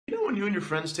when you and your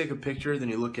friends take a picture, then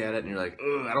you look at it and you're like,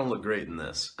 ugh, I don't look great in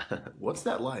this. What's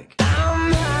that like?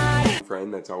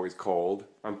 Friend that's always cold.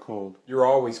 I'm cold. You're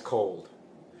always cold.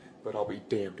 But I'll be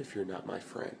damned if you're not my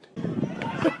friend.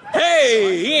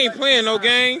 Hey, he ain't playing no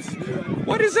games.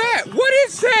 What is that? What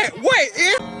is that?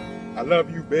 Wait, I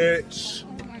love you, bitch.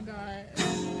 Oh my god.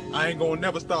 I ain't gonna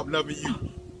never stop loving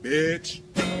you, bitch.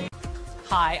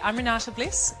 Hi, I'm Renata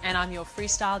Bliss, and I'm your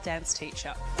freestyle dance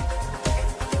teacher.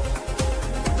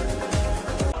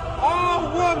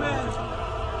 all women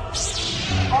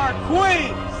are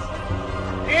queens.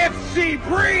 If she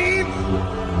breathes,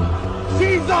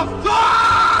 she's a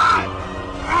god!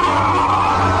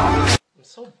 I'm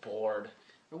so bored.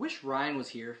 I wish Ryan was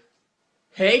here.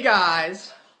 Hey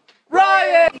guys!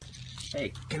 Ryan!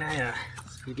 Hey, can I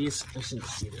see these? I just need to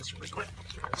see this really quick.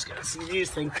 I just gotta see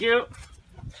these, thank you.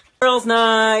 Girls'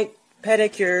 night,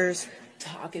 pedicures,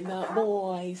 talking about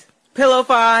boys, pillow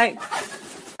fight.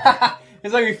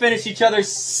 It's like we finished each other's.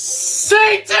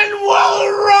 Satan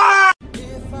will rise!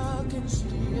 If I can see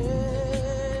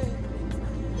it,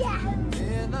 yeah. I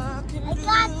got the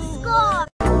score.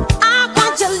 I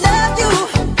want to love you,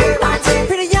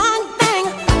 pretty young thing.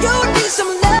 You need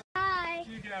some love. Hi.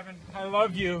 Gavin, I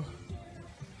love you.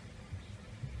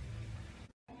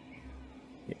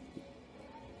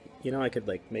 You know, I could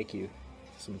like make you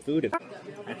some food if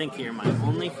I think you're my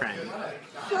only friend.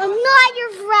 I'm not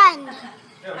your friend.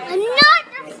 I'm not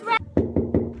your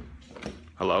friend.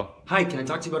 Hello? Hi, can I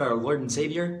talk to you about our Lord and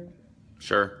Savior?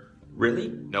 Sure. Really?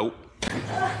 Nope.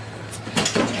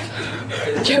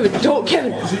 Kevin, don't,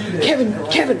 Kevin,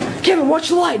 watch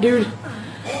the light, dude.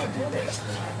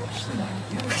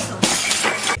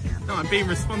 No, I'm being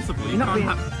responsible. You can't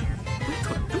have...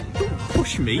 Don't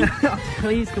push me.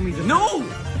 Please, can we just... No!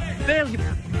 Failure.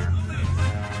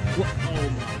 What?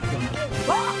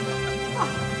 Oh my god.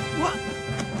 What?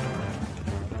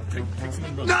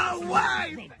 No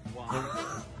way!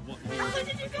 How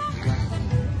did you go?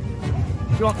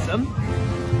 Drop them.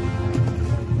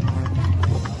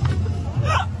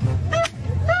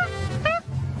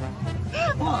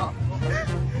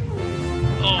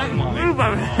 Oh my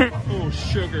god. Oh,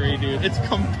 sugary, dude. It's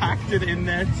compacted in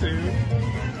there too.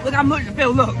 Look how much,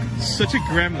 Phil, look. Such a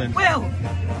gremlin. Will!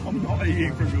 I'm not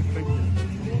eating from your finger.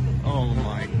 Oh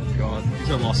my god.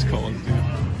 These are lost cause, dude.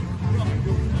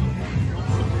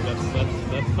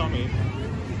 That's Tommy.